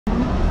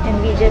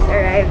we just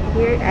arrived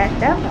here at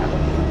Davao.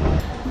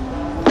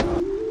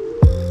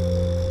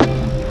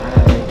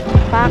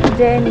 Pak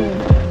Jenny.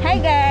 Hi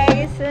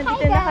guys! So,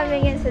 dito na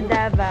kami ngayon sa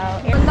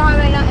Davao. Punta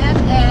kami ng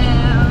SM.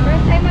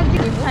 First time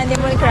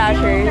honeymoon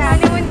crashers.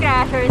 Honeymoon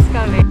crashers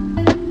kami.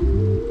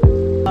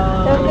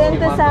 So,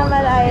 to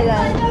Samal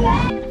Island.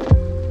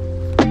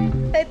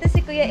 So, ito si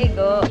Kuya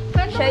Igo.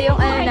 Siya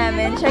yung ano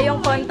namin, siya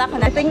yung contact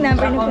na. Ito yung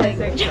number ni Kuya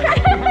Igo.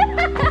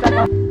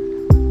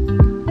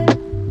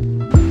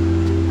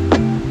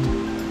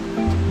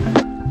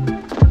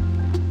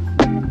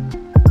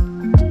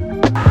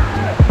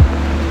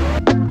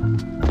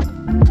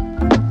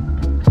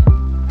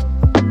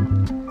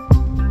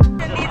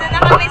 Nandito na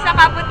kami sa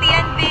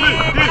Kaputian Beach.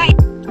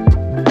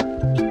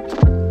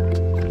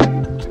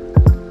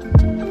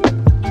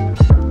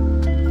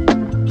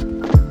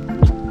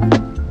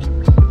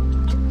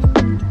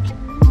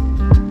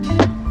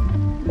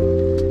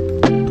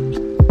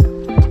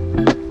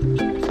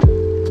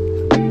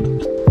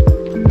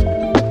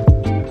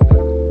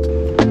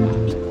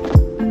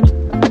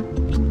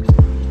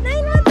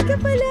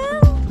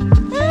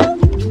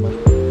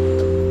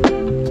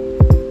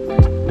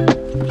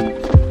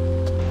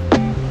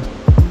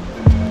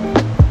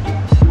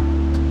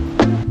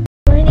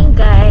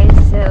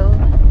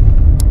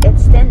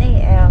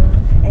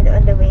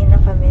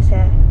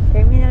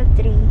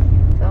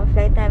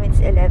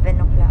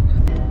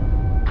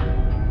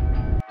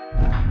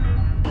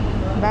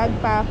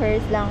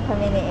 Bagpackers lang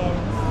kami ni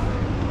Ens.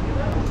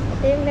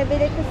 Ito yung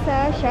nabili ko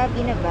sa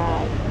Shopee na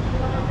bag.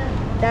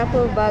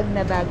 Duffel bag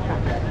na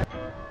backpack.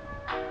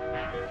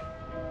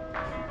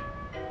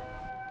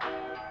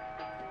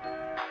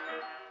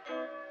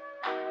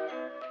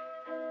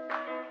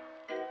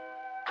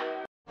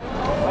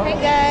 Hi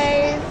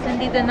guys!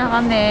 Nandito na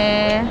kami.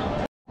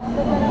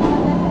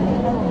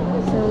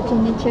 So,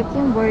 chine-check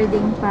yung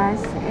boarding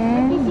pass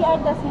and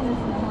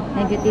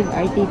negative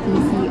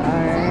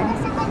RT-PCR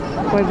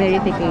for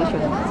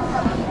verification.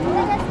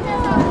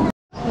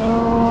 So,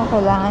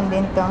 kailangan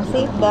din tong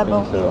safe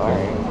Davao QR.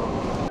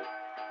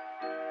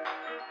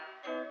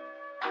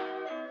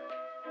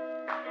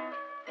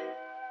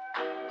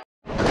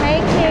 Hi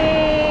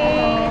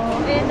Kate!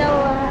 Been a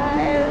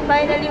while!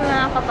 Finally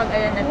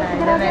makakapag-ala na tayo.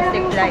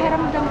 Domestic flight.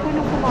 Pakiramdam ko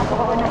nung pumasok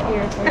ako ng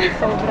airport.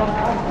 Sobrang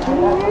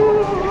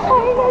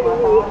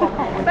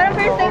Parang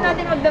first time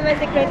natin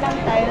mag-domestic flight lang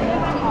tayo. No?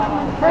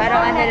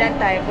 Parang ano lang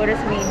tayo, puro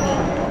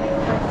swimming.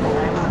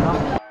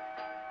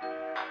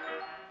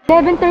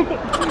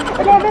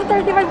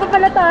 11:35 pa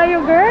pala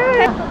tayo,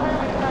 girl!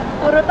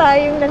 Puro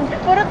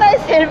tayo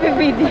selfie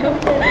video.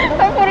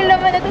 Parang puro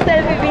laman na to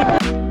selfie video.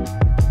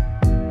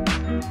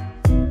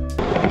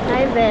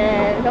 Hi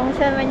Belle,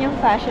 kamusta naman yung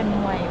fashion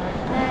mo ngayon?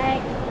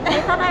 Like,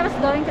 I thought I was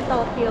going to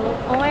Tokyo.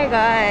 Oh my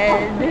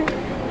God!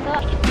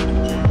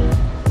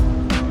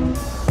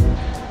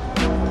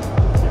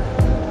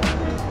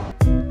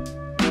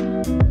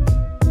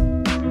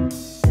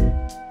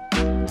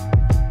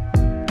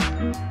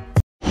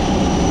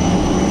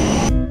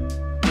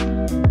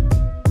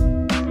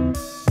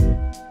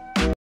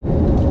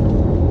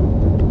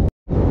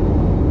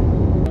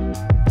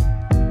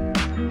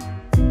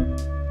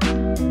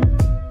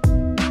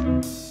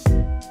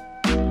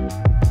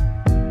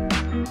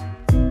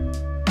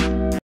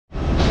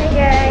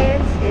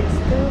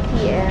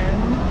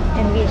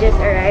 Just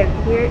arrived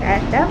here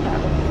at Davao.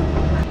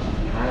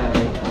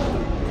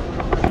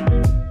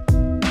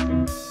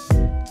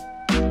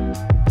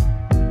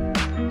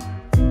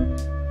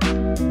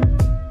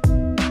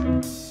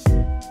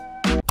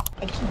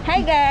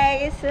 Hi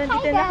guys! So,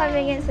 dito na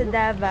kami ngayon sa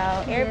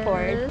Davao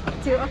Airport.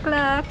 2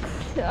 o'clock.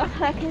 2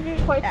 o'clock in the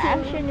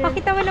afternoon.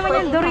 Pakita mo naman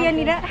yung durian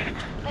nila.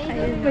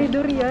 May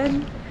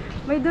durian.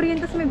 May durian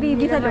tapos may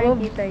baby sa loob.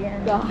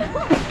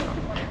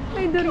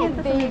 May durian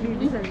tapos may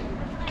baby sa loob.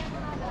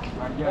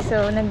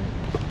 So,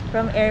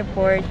 from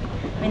airport,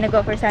 may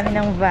nag-offer sa amin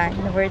ng van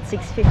na worth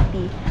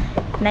 650.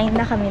 9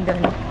 na kami doon.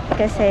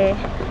 Kasi,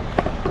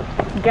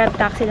 grab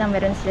taxi lang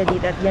meron sila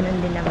dito at ganun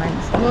din naman.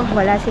 So,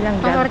 wala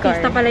silang grab car.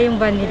 Artista pala yung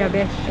van nila,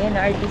 besh. Yan,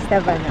 artista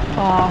van.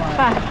 Oh,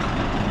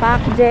 Pak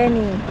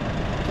Jenny.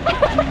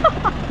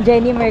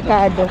 Jenny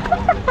Mercado.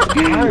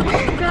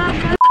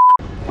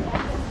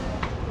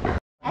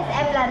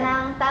 SM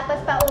Lanang, tapos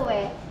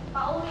pauwi.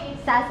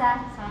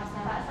 Sasa.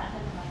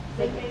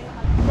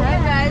 Hi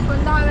guys,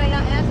 punta kami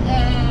ng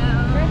SM.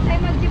 First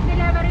time mag-jeep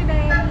delivery,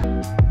 babe.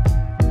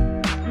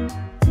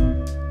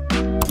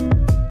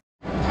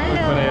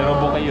 Hello! Parero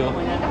po kayo.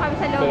 Dito kami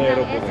sa loob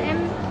ng SM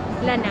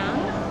Lanang.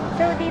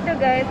 So, dito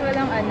guys,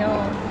 walang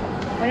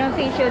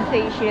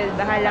facial.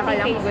 Bahala ka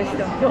lang kung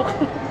gusto mo.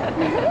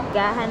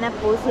 Gahanap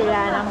po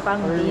sila ng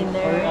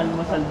pang-dinner. Or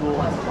almusal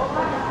bukas.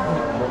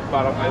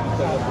 Parang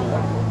almusal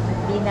bukas.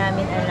 Hindi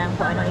namin alam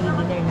kung anong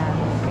i-dinner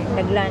namin.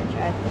 Nag-lunch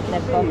at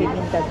nag-coffee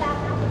din kami.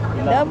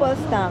 Double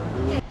stamp.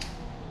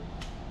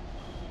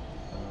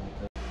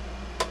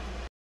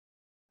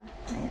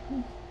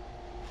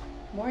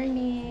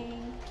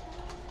 Morning.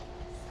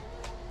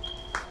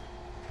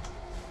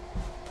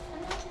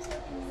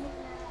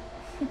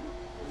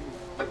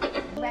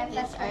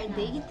 Breakfast our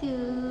Day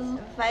 2.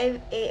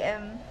 5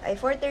 a.m. ay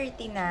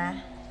 4:30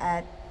 na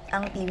at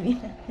ang TV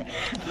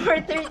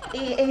 4:30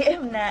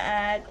 a.m. na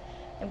at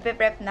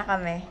nagpe-prep na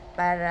kami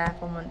para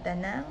pumunta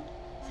ng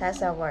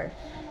Sasa Wharf.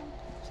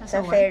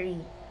 Sa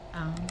ferry.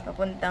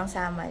 Papuntang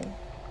Samal.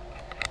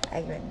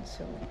 Ayun,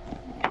 so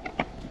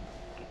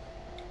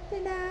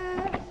tada!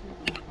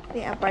 Ito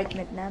yung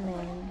apartment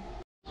namin.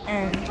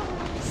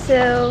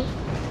 So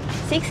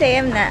 6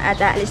 a.m. na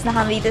at aalis na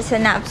kami dito sa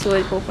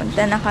Napsule.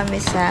 Pupunta na kami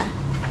sa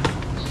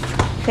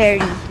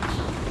ferry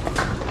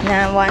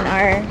na 1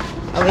 hour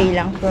away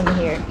lang from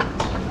here.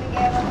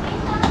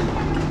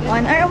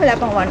 1 hour? Wala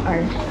pang 1 hour.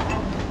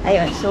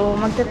 Ayun, so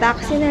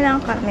magta-taxi na lang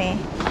kami.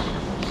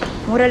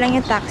 Mura lang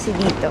yung taxi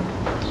dito.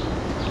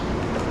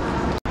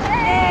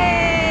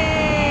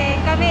 Hey!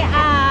 Kami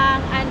ang,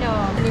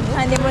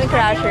 Honeymoon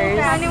Crashers.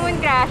 honeymoon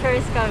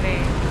crashers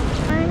kami.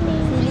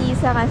 Si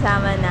Lisa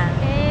kasama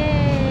namin.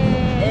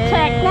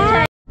 Check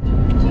na!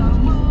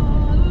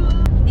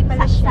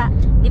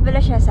 Di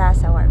pala siya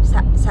Sasa Wharf. Sa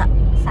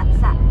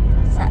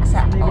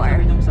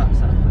Wharf.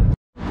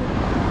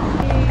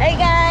 Hey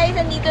guys,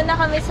 andito na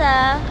kami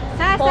sa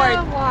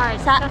port.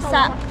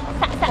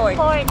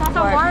 Port.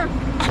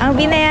 Ang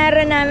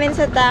binayaran namin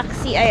sa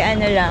taxi ay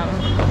ano lang,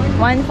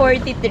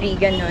 143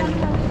 ganun.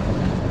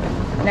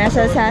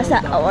 Nasa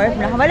Sasa Wharf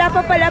na. Wala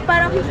pa pala,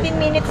 parang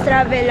 15 minutes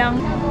travel lang.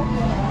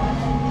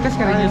 Kas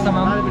ka rin yun sa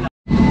mama.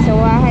 So,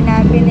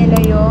 hahanapin nila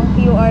yung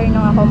QR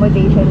ng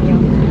accommodation nyo.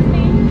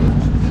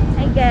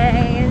 Hi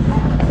guys!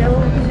 So,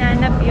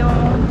 hinanap yung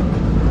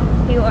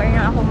QR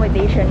ng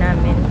accommodation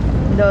namin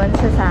doon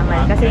sa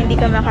Samal. Kasi hindi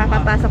ka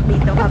makakapasok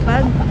dito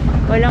kapag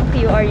walang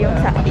QR yung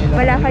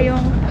wala kayong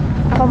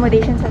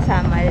accommodation sa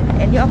Samal.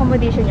 And yung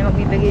accommodation nyo,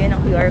 magbibigay yun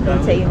ng QR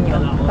code sa inyo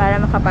para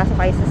makapasok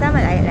kayo sa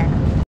Samal Island.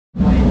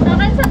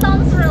 Token sa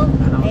Tom's Road.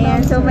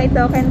 Ayan, so may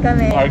token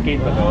kami.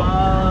 Arcade ba to?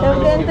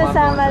 Token to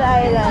Samal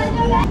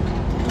Island.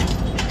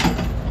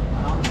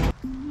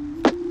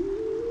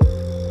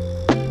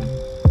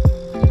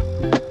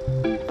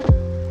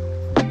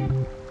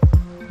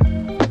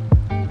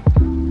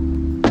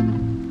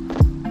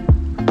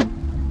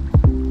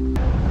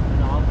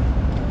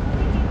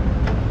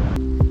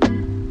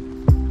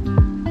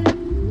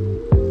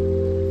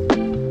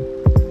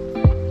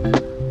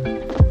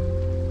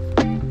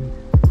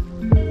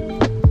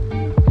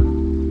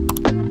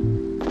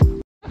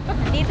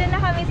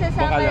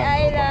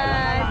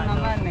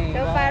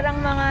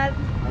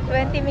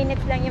 20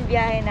 minutes lang yung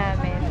biyahe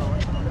namin.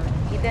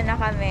 Dito na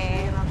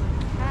kami.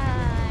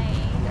 Hi!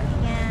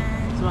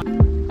 Yan.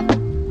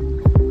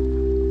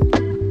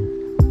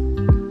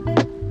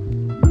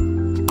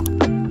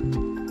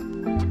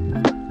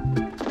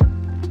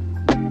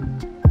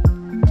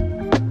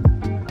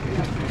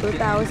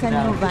 2,000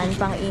 yung van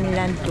pang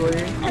inland tour.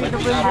 Ito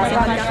po yung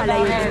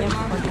nakakalayo din yung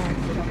pagkakas.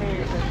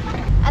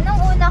 Anong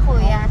una,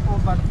 kuya?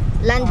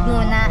 Land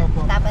muna,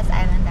 tapos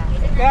island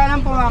after. Kaya lang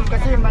po ma'am,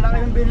 kasi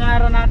malaki yung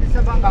binayaran natin sa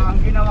bangka. Ang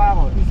ginawa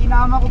ko,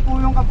 isinama ko po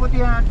yung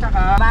Kaputian at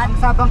saka ang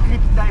Sabang cliff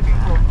diving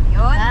po.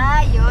 Yun.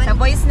 Yun. Sa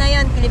boys na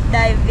yun, cliff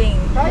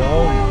diving. Kaya po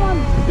yun ma'am.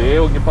 Hindi,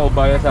 huwag niyo pa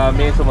ubaya sa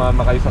amin.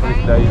 Sumama kayo sa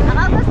cliff dive.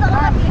 Gusto ko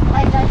mag-cliff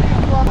diving.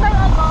 Huwag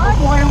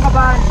po kayong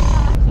kabahan.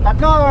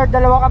 Tatlo or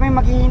dalawa kami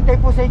maghihintay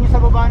po sa inyo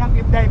sa baba ng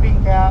cliff diving.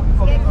 Kaya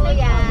Sige,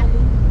 kuya.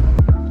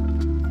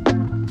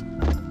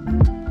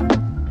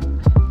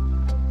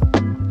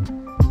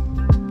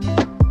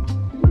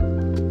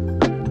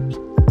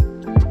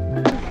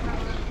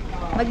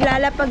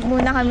 Maglalapag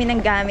muna kami ng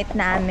gamit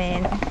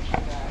namin.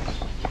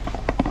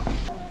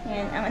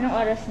 Yan, ang anong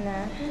oras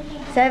na?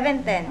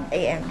 7:10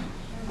 a.m.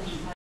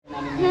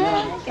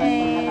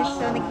 Okay,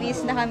 so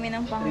nag-quiz na kami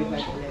ng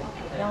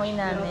pang-langoy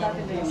namin.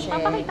 Kasi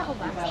Papakita ko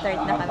ba?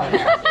 start na kami.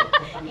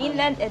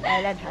 Inland and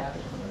island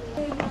hopping.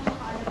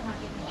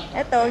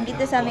 Ito,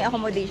 dito sa aming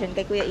accommodation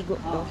kay Kuya Igo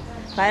to.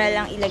 Para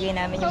lang ilagay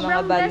namin yung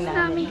mga bag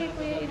namin. kay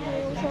Kuya Igo.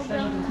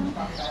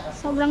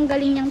 Sobrang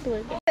galing niyang tour.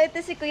 So,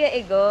 ito si Kuya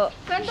Igo.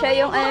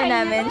 Siya yung ano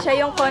namin,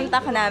 siya yung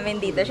contact namin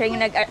dito. Siya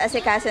yung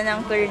nag-aasikaso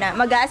ng tour na,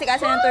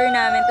 mag-aasikaso ng tour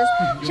namin. Tapos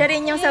siya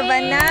rin yung sa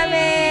van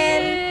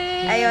namin.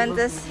 Ayun,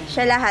 tapos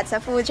siya lahat sa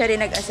food, siya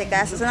rin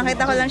nag-asikaso. So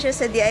nakita ko lang siya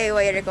sa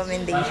DIY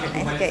recommendation.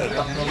 Ay, Kuya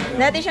Igo.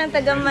 Dati siyang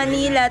taga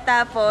Manila,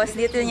 tapos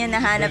dito niya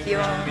nahanap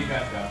yung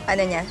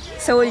ano niya,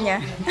 soul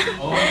niya.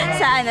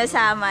 sa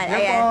Samal.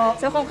 Ayan.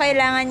 So kung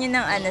kailangan niyo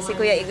ng si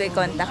Kuya Igo,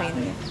 i-contactin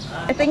niyo.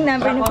 Ito yung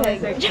number ni Kuya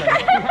Igo.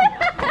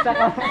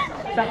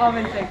 sa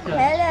comment section.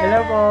 Hello! Hello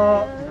po.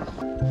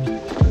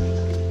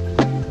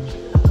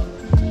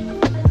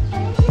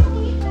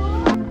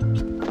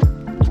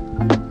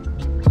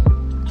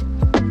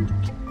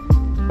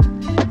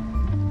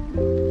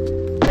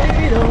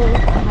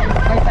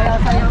 May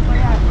sayaw-sayaw pa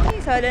yan.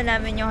 Solo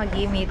namin yung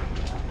Hagimit.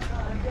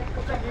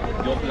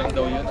 Joke lang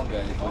daw yun. Ang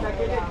galit.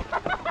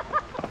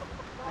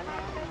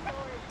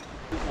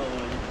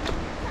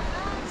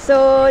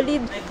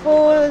 Solid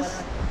Falls.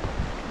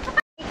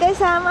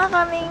 Kasama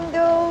kaming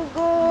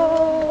Dogo.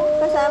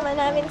 Kasama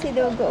namin si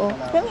Dogo. Oh.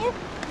 Come here.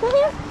 Come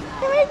here.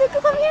 Come here, Dogo.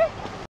 Come here.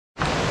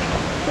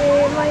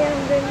 Tema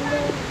yung ganda.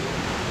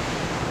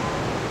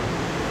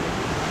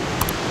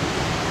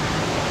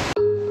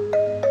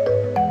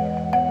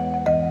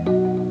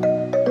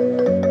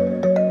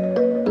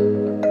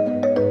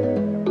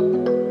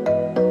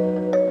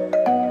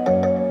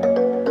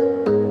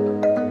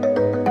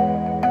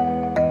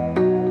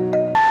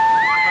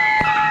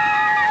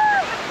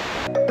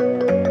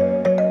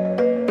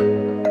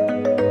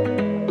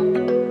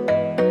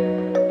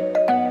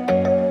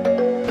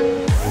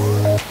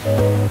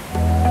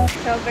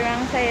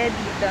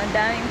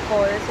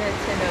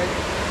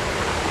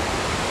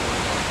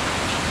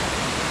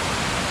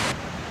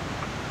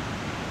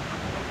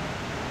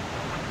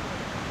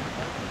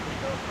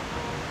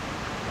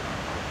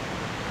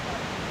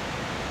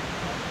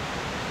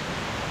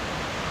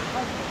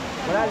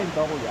 Malalim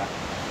to, kuya.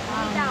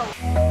 Daw.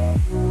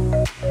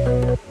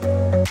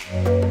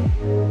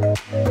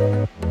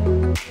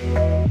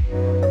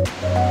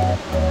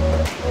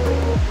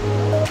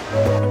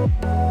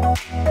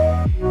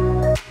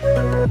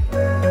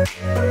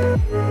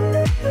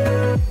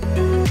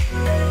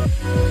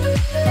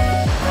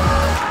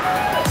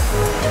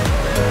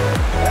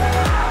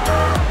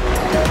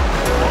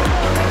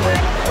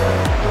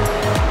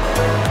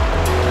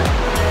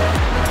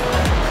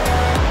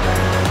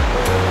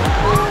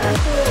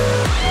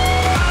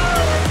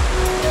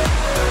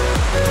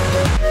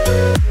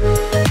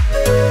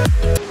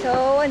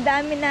 Ang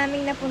dami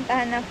naming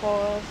napuntahan na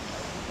falls.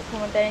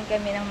 Pumunta rin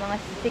kami ng mga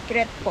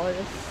secret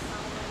falls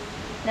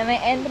na may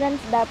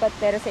entrance dapat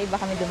pero sa iba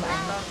kami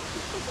dumaan.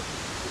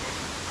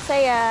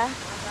 Saya.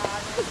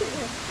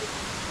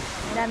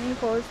 Ang daming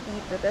falls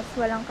dito tapos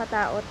walang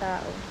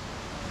katao-tao.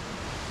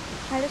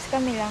 Halos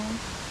kami lang.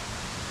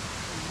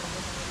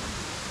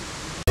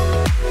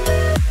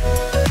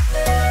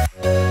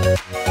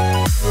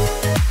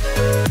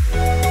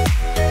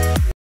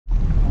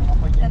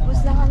 Tapos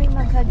na kami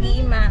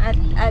maghagima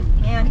at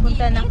ngayon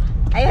punta ng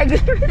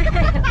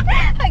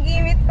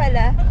Hagimit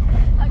pala.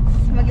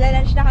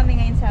 Magla-lunch na kami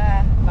ngayon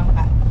sa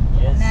bangka.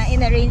 Yes. Na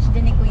in-arrange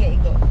din ni Kuya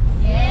Igo.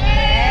 Yes!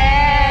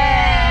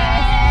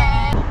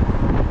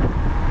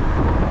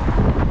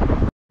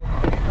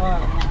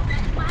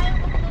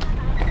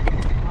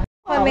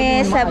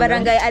 Kami sa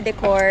Barangay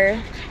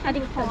Adecor.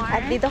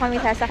 At dito kami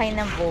sasakay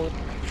ng boat.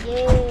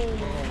 Yay!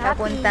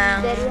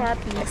 Papuntang Very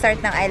happy. start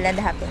ng island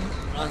hopping.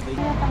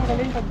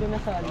 Tanggalin pag doon na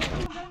sa ano.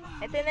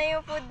 Ito na yung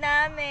food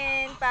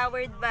namin,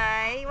 powered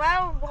by,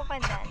 wow,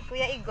 Bukapandan,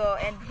 Kuya Igo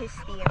and his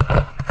team.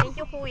 Thank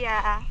you,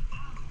 Kuya.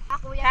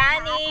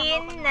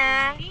 Kanin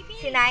na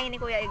sinain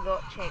ni Kuya Igo,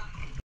 check.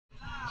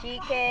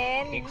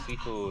 Chicken, Mixed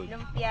seafood.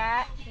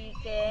 lumpia,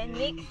 chicken,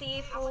 mixed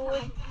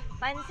seafood,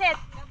 pansit.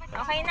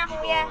 Okay na,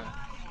 Kuya.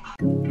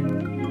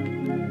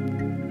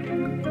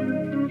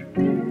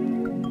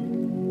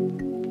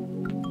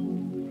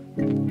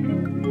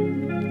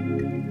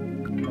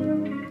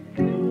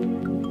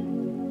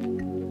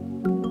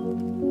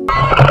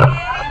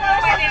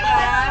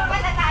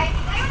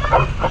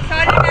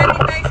 Sorry namin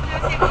to,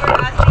 exclusive for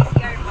us,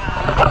 CR ba?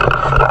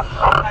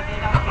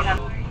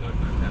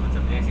 Salamat sa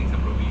blessing, sa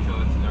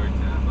provisions, Lord,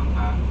 sa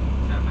bangka,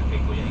 salamat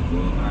kay Kuya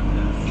Igo, maraming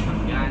sa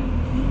sasakyan,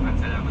 at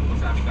salamat po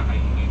sa aming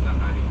kakainin ng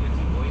Kalit yan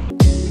si Boy.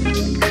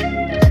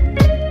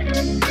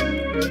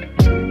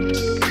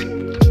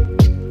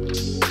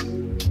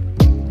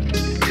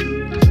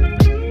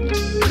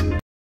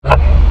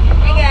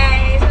 Hey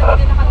guys, so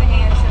dito na kami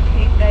ngayon sa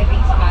cave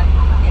diving spot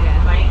nila.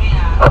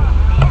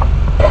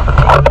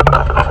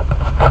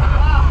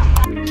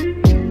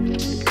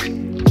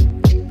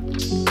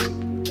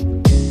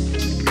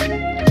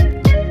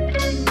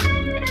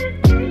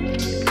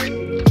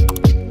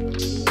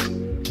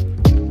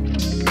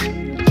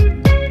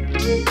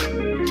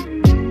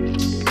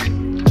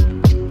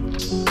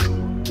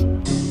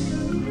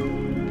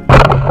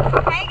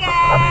 Hi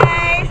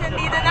guys!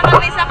 Nandito na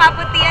kami sa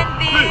Kaputian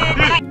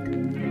Beach!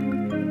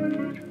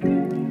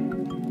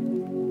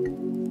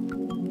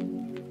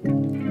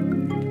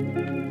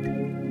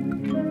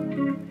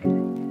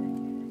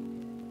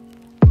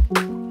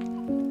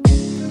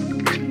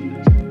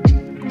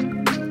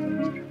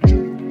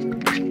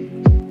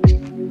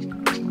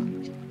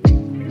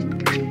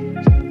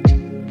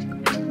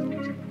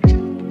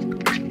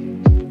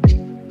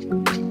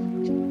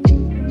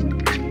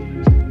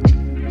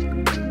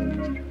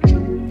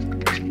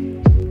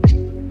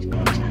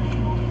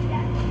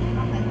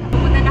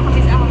 Pupunta na kami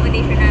sa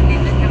accommodation namin.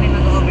 Doon kami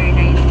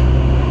mag-overnight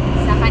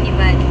sa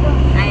Canibal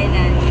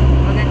Island.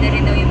 Maganda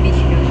rin daw yung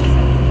beach doon.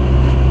 So,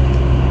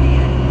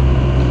 ayan.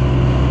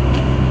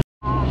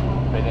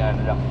 Pwede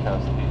ano lang,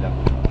 Chelsea lang.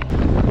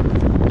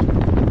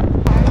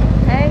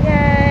 Hi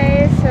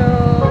guys! So,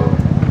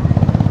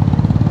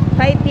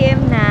 5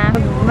 PM na.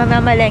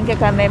 Mamamalengke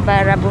kami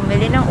para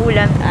bumili ng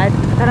ulam at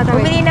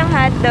bumili ng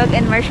hotdog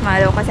and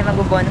marshmallow kasi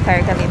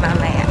mag-bonfire kami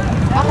mamaya.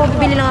 Ako,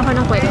 bibili lang ako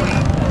ng kwento.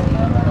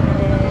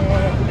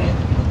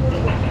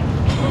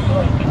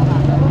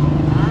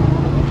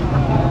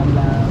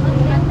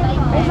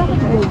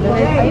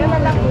 Ayun na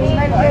lang.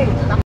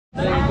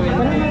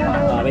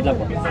 Wait lang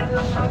po.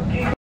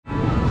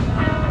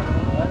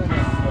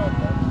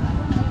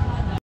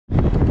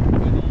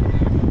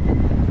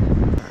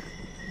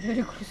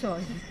 So,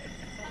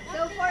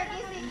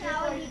 46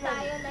 na ulit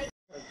tayo. Like,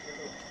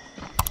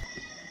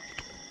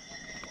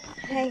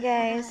 Hi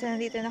guys! So,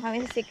 nandito na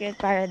kami sa Secret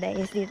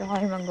Paradise. Dito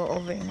kami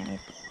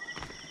mag-overnight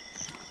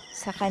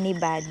sa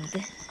Canibal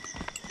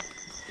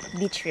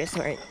Beach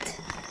Resort.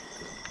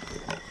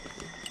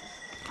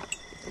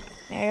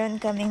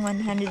 Meron kaming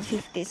 150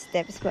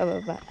 steps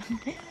pababa.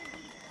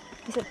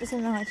 Isa po sa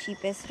mga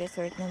cheapest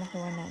resort na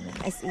nakuha namin.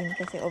 As in,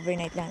 kasi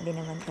overnight lang din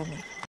naman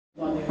kami.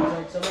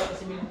 Resort. So may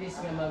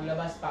possibilities nga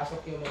maglabas,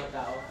 pasok yung mga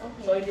tao.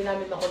 So hindi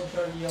namin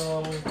na-control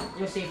yung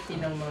safety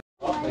ng mga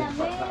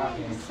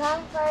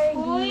Sapphire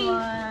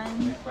Giwan.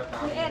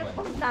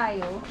 Airport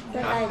tayo. Sa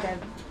Thailand.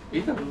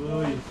 Ito.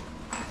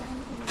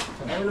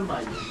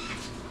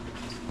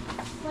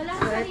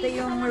 So, ito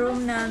yung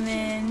room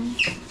namin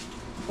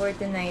for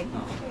tonight.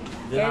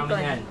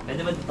 Aircon.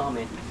 Pwede ba dito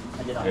kami?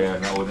 Kaya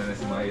nauna na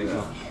si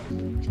Mairin.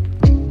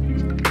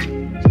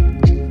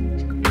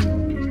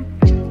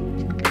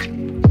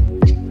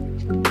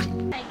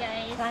 Hi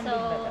guys, so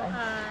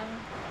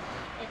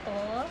ito,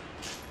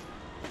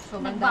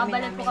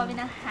 nagbabalot po kami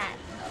ng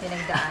hotdog.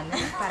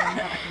 Pinagdaanan. Parang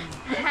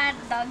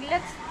Hotdog,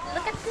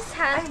 look at this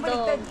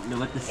hotdog.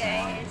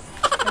 Guys,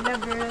 hello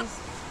girls.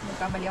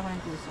 Nagkamali ako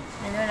ng tusok.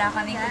 Wala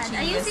kaming yan.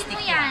 kuchilyo Ayusin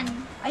mo yan.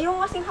 Ayoko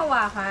kasing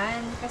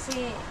hawakan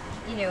kasi,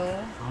 you know,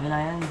 Okay na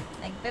yan.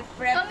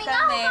 Nagpe-prep Kami nga,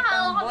 kami humahawak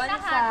pang kami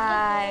ng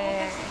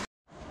bonfire.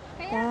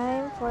 Kaya,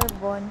 Time for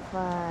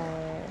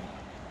bonfire.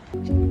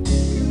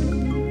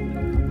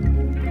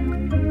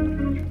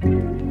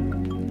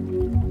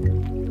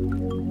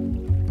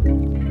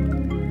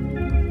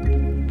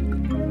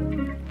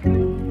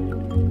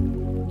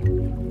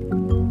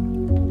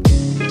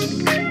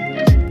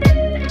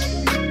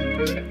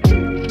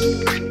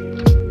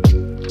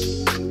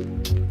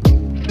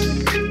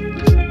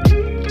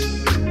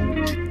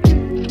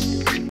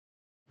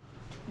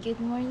 Good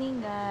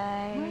morning,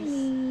 guys.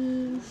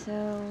 Morning. So,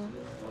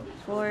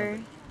 for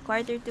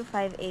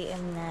 4:45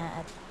 a.m. na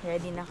at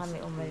ready na kami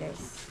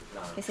umalis.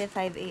 Kasi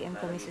 5 a.m.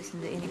 kami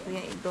susunduin ni Kuya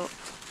Igo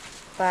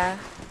pa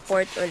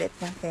port ulit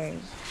ng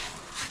ferry.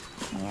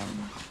 Ayan.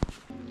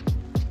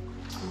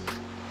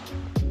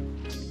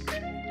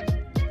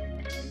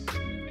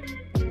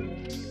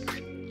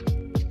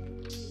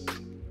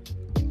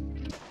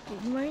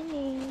 Good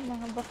morning,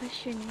 mga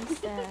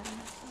bakasyonista.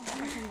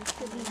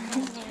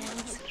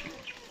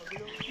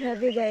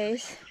 Grabe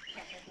guys,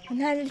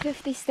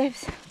 150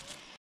 steps.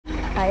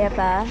 Kaya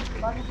pa?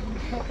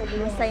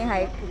 Basta yung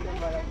hike.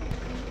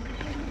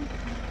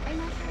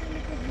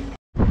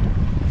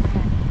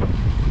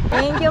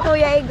 Thank you,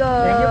 Kuya Igo.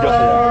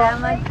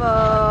 Salamat po.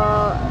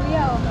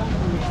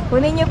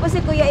 Kunin niyo po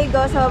si Kuya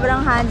Igo, sobrang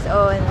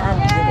hands-on. At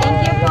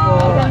thank you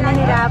po. Huwag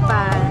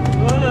nahirapan.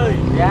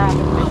 Yeah,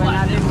 gusto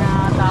natin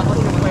na tapos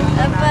yung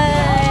kwento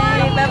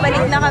Bye!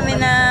 Babalik na kami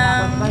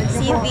ng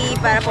CV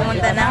para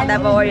pumunta ng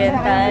Davao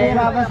Oriental.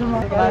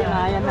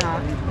 Ayan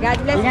na. God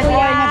bless,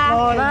 Kuya!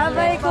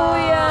 Bye-bye,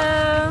 Kuya!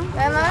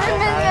 Tamahan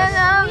ka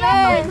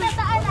namin!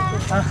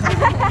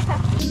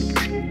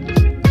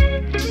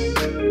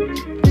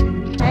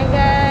 Hi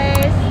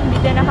guys!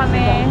 Dito na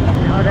kami.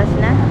 Oras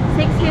na.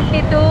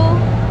 6:52.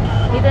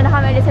 Dito na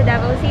kami ulit sa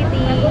Davao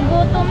City.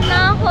 nagugutom na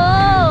ako.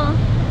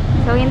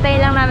 So,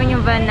 hintayin lang namin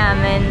yung van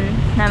namin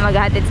na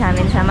maghahatid sa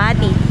amin sa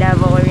Mati,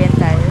 Davao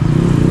Oriental.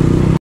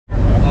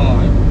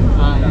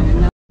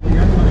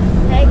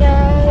 Hi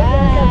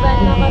guys! Sa van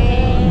na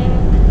kami.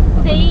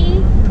 Day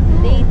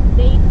 3.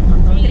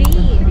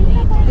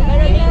 Pero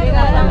day 3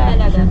 lang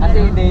talaga. Kasi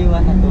day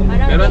 1 na to.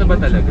 Pero ano ba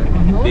talaga?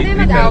 Huwag tayo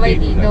mag-away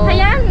dito.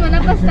 Hayaan mo na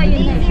basta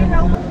yun.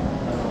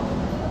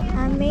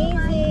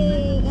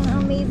 Amazing! Ang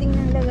amazing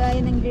ng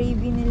lagayan ng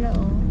gravy nila,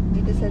 oh.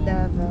 Dito sa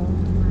Davao.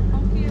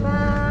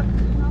 Pak!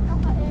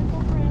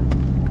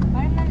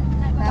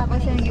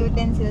 Tapos yung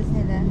utensils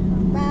nila.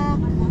 Pak!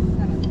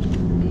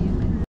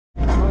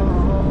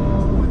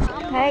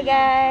 Hi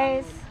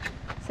guys!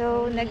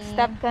 So,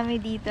 nag-stop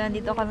kami dito.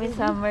 Nandito kami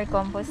sa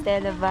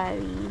Compostela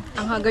Valley.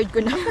 Ang haggard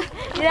ko na.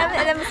 Hindi namin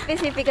alam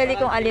specifically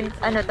kung alin,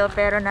 ano to,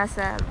 pero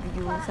nasa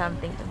view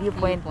something.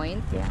 Viewpoint.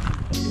 Yeah.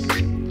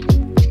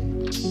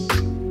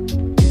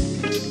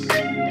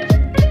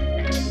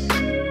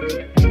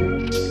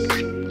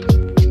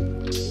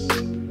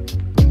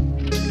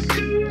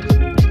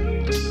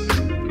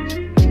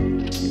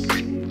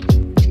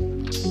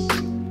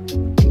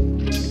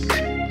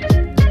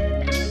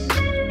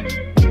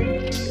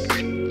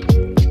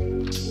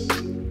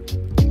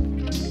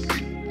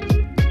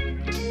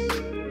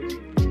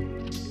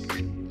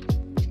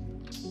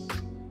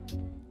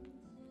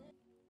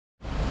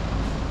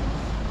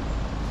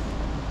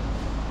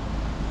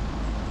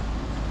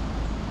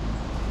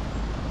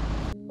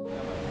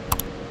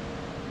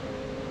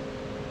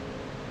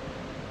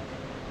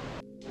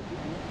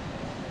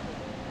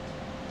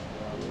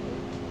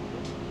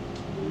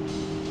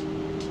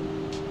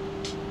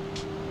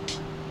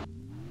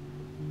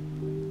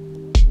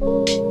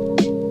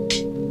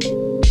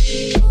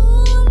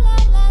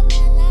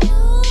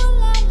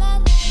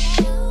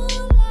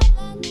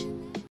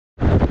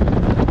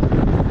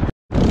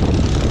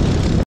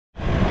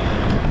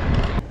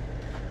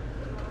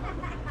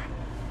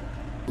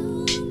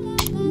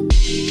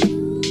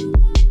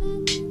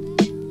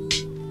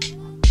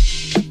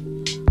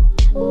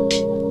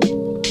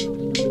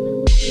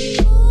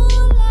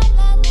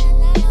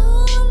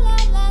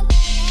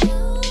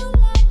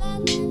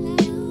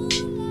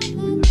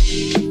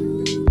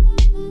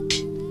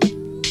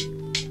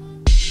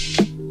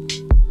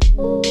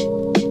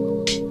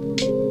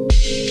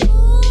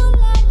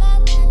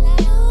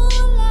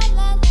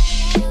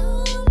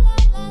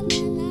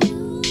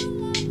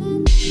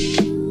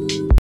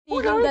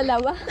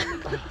 Dalawa.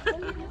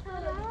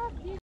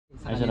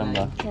 Ay, siya lang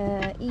ba?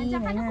 Kainan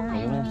na.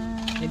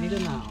 Dito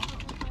na ako.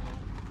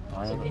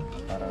 Okay,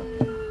 para.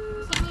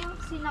 Gusto mo yung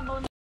sinabaw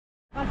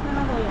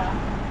kuya.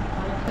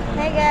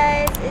 Hi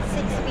guys! It's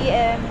 6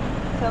 p.m.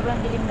 Sobrang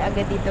dilim na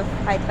agad dito.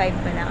 Kahit 5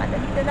 pa lang. At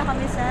dito na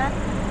kami sa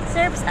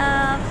Surf's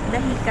Up,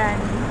 Dahican.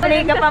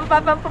 Pwede ka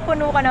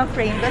pampapuno ka ng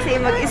frame kasi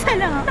mag-isa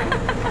lang ako.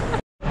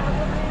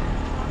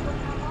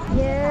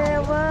 Yeah,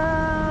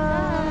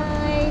 wow!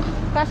 Hi!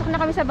 Pasok na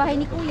kami sa bahay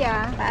ni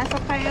Kuya. Pasok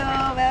kayo.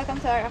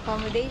 Welcome to our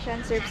accommodation,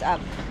 Surf's Up.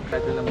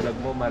 Title ng vlog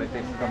mo,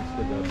 Marites comes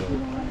to Dodo.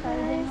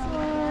 This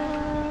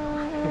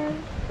one.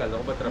 Kala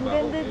ko ba Ang trabaho?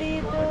 ganda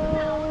dito.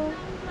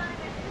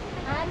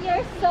 And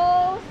you're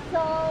so,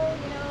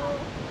 you know.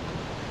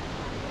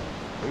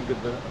 Ang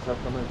ganda. Asap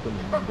naman ito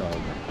ng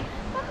dagat.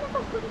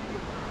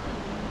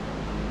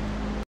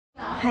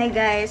 Hi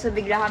guys, so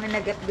bigla kami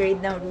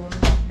nag-upgrade ng room.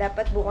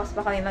 Dapat bukas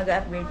pa kami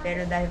mag-upgrade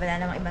pero dahil wala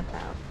namang ibang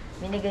tao,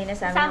 binigay na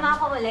sa amin. Sama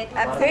ako ulit.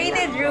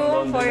 Upgraded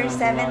room for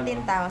 17,000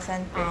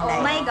 per night.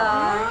 Oh my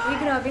God. Uy,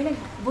 grabe.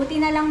 Buti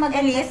na lang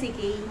maganda si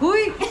Kay.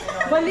 Huy!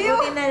 Baliw!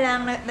 Buti na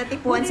lang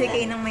natipuan si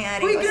Kay ng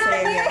may-ari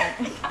Australia.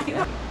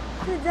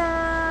 Tada!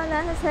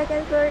 Nasa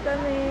second floor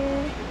kami.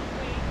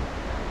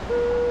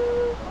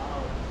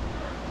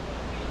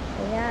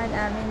 Ayan,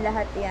 amin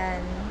lahat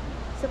yan.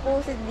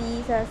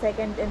 Supposedly, sa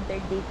second and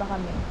third day pa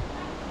kami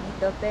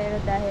dito. Pero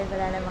dahil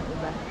wala namang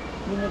iba,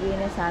 binigay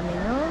na sa amin,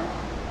 no?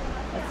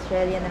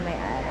 Australia na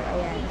may-ari.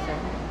 Ayan, so.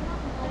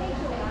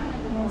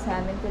 Ayan sa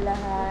amin ito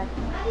lahat.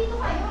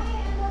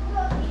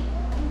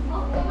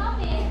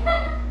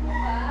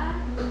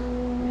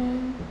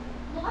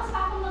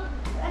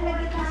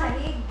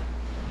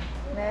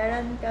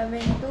 Meron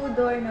kaming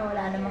 2-door na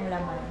wala namang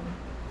laman.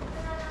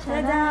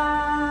 Tada!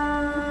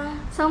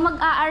 So,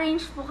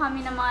 mag-a-arrange po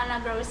kami ng mga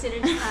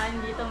na-groceries na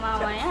dito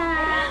mamaya.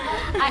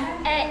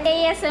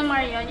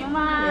 ASMR yun, yung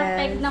mga Yes.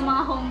 type ng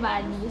mga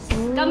homebodies.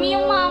 Kami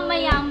yung mga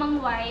mayamang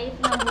wife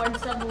na bored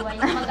sa buhay.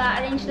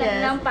 Mag-a-arrange lang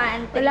Yes. ng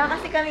pantry. Wala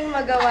kasi kaming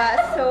magawa,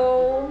 so...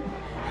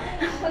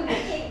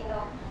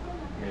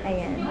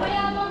 Ayan.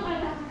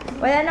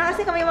 Wala na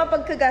kasi kami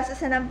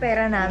mapagkagastosan ng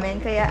pera namin,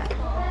 kaya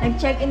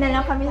nag-check-in na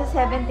lang kami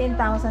sa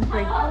 17,000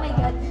 per... Oh my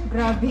God!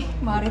 Grabe,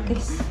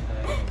 Marites.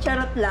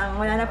 Charot lang,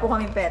 wala na po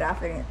kami pera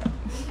after nito.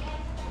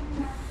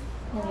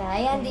 Wala.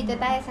 Ayan, dito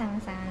tayo.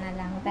 Sama-sama na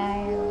lang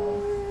tayo.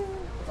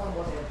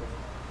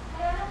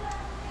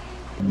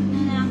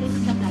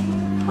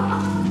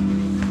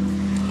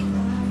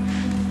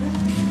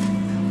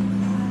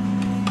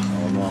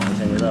 Oo, mo ako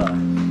sa ito.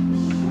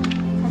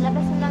 Sa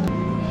labas na lang.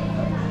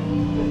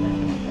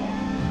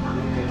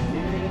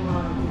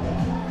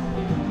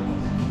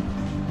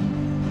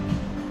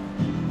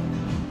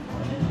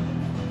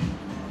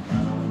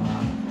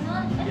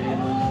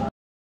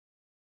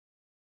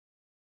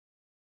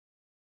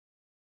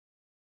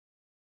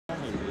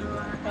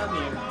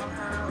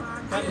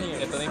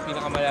 Ito na yung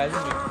pinakamalalim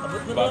eh.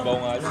 Babaw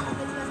nga lang.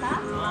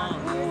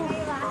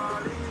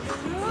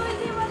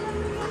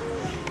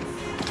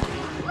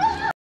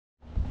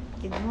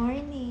 Good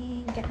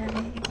morning,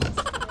 guys.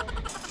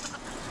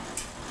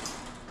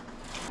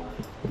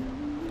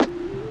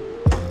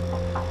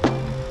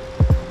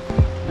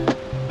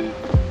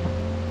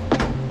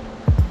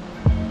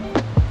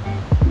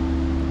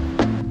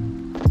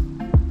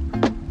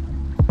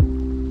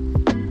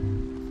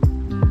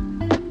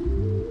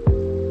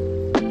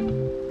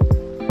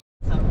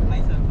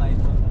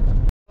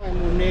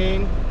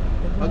 Morning.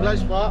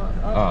 Mag-lunch po.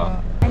 Oo.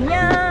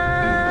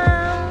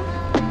 Annyeong!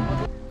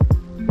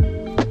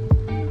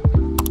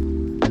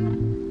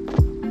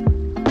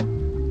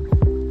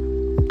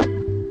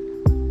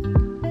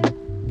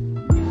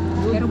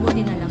 Pero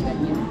buti na lang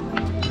ganyan.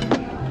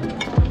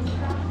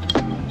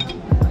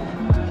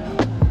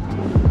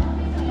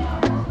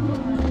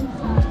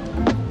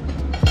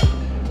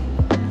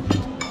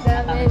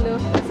 Dami, no?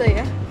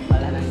 Masaya.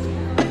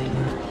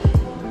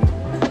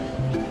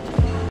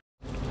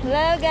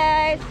 Hello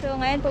guys! So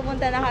ngayon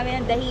pupunta na kami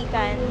ng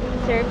Dahican.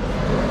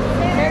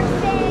 Surfing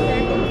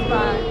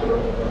spot.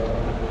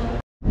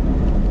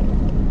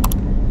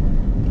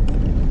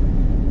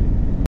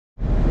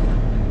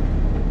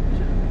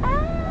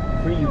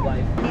 Free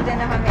wife. Dito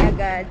na kami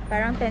agad.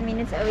 Parang 10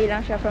 minutes away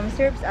lang siya from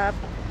Surf's Up.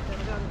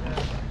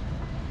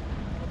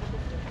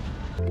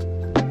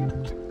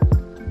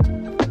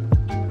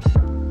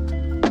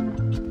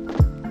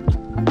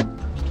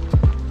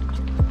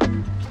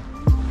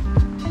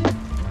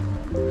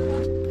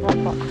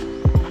 Opo.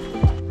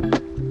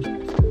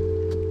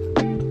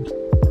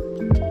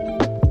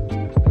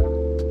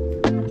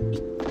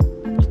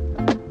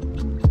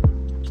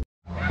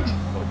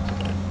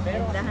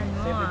 Dahan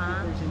mo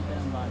ah.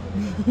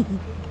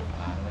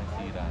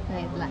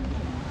 Wait lang.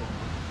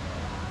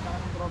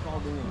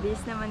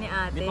 Bilis naman ni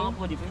ate. Di pa ako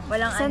pwede pa.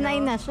 Walang Sanay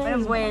ano, na siya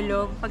walang eh. buwelo.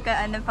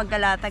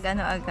 Pagkalatag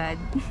ano agad.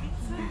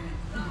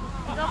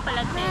 Ikaw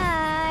pala, te.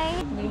 Hi!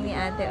 Bili ni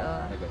ate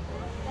oh.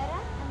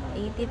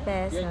 80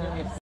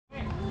 pesos.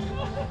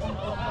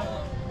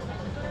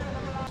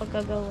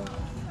 Pagkagawa.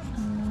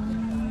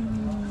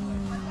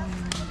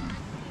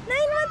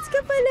 9 months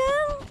ka pa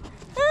lang!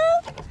 Ha?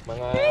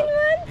 Mga 9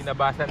 months?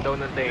 tinabasan daw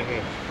ng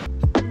tenga eh.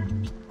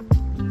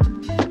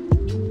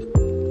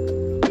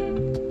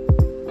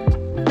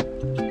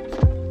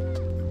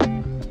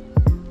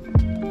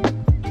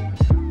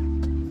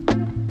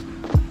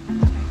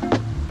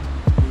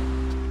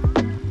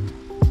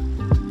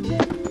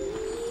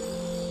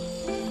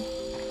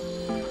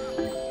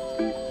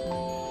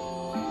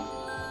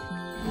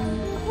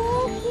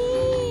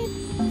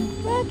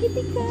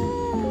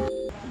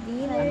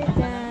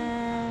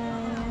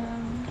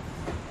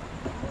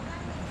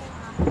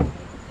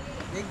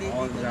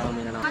 Kontra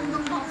kami na lang.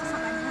 Hanggang po ako sa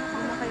kanya.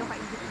 Kung na kayo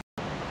kaibig.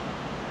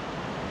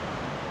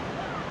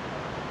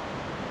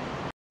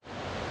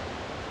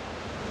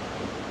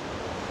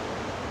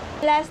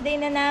 Last day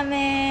na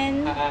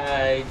namin.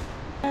 Hi!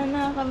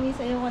 Nakakamiss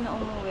sa'yo ko na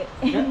umuwi.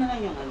 Yan na lang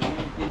yung ano.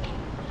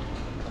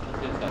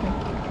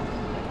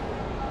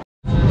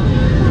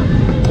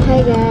 Hi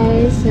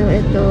guys! So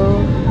ito,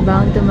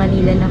 bound to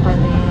Manila na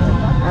kami.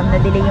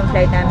 Na-delay yung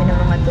flight namin ng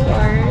mga 2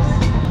 hours.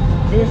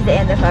 This is the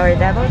end of our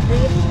Davao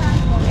trip.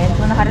 And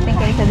kung nakarating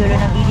kayo sa dulo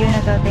ng video na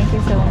to, thank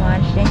you so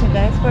much. Thank you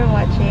guys for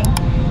watching.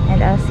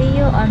 And I'll see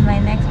you on my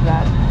next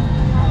vlog.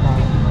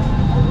 Bye-bye.